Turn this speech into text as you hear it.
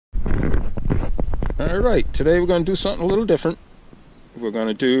Alright, today we're going to do something a little different. We're going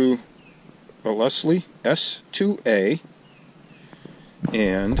to do a Leslie S-2A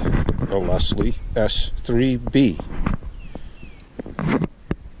and a Leslie S-3B.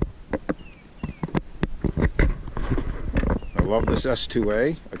 I love this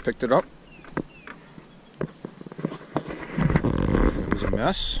S-2A. I picked it up. It was a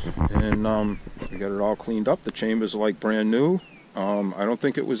mess, and I got it all cleaned up. The chambers are like brand new. I don't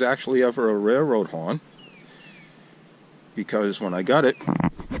think it was actually ever a railroad horn, because when I got it,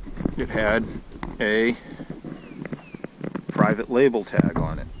 it had a private label tag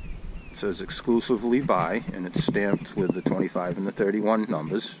on it. It says exclusively by, and it's stamped with the 25 and the 31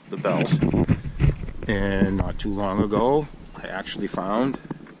 numbers, the bells. And not too long ago, I actually found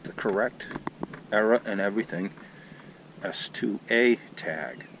the correct era and everything S-2A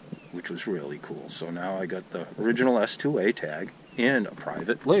tag, which was really cool. So now I got the original S-2A tag and a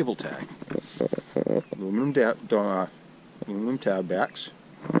private label tag. Aluminum tab backs.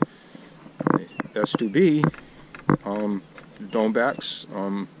 S-2B dome backs,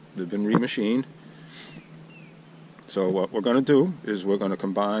 they've been remachined. So what we're going to do is we're going to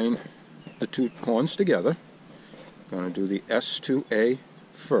combine the two horns together. Going to do the S-2A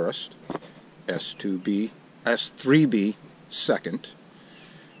first, S-3B second,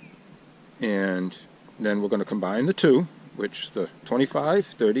 and then we're going to combine the two, which the 25,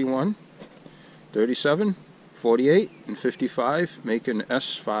 31, 37, 48, and 55 make an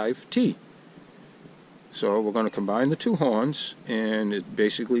S-5T. So we're going to combine the two horns, and it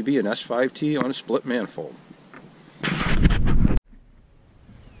basically be an S-5T on a split manifold.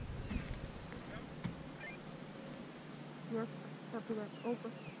 Yes, after that,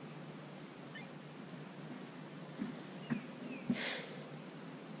 open.